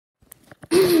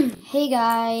Hey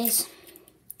guys,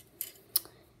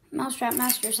 Mousetrap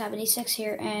Master 76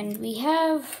 here, and we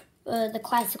have the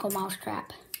classical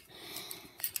mousetrap.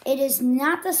 It is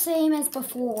not the same as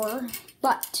before,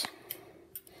 but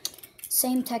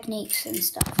same techniques and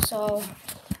stuff. So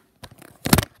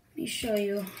let me show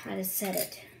you how to set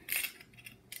it.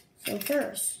 So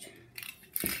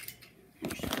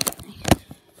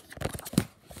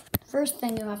first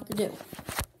thing you have to do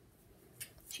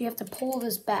is you have to pull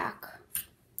this back.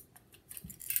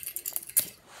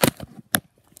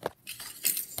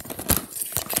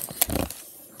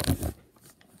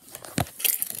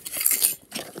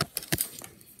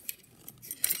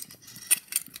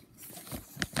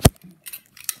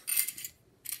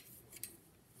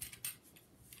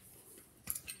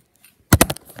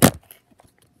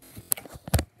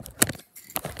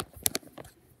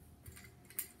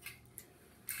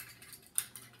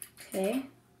 Okay,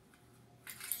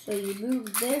 so you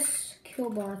move this kill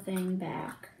bar thing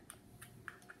back.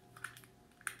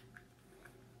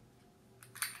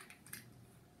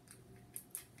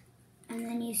 And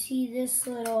then you see this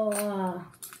little,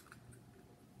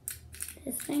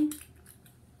 this thing?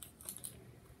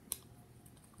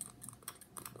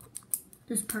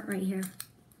 This part right here.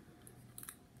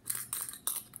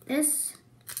 This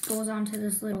goes onto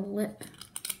this little lip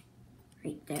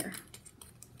right there.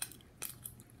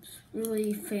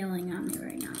 Really failing on me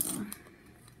right now, though.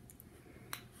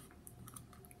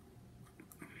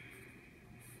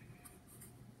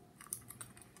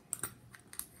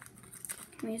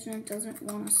 Reason it doesn't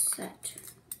want to set.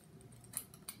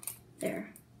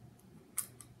 There.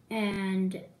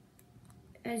 And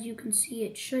as you can see,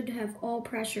 it should have all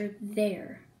pressure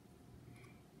there.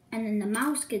 And then the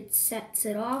mouse sets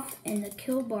it off, and the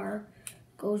kill bar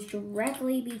goes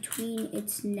directly between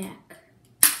its neck.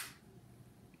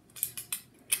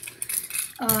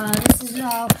 This is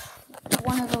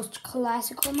one of those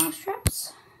classical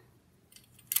mousetraps.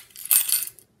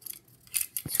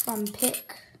 It's from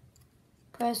PIC,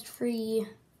 Pest-Free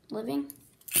Living.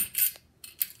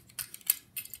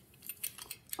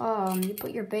 You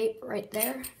put your bait right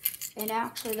there, and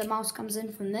actually the mouse comes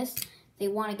in from this. They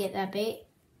want to get that bait,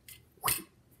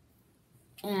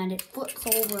 and it flips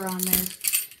over on their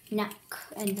neck,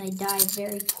 and they die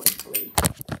very quickly.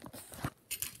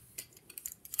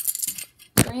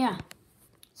 So yeah,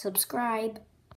 subscribe.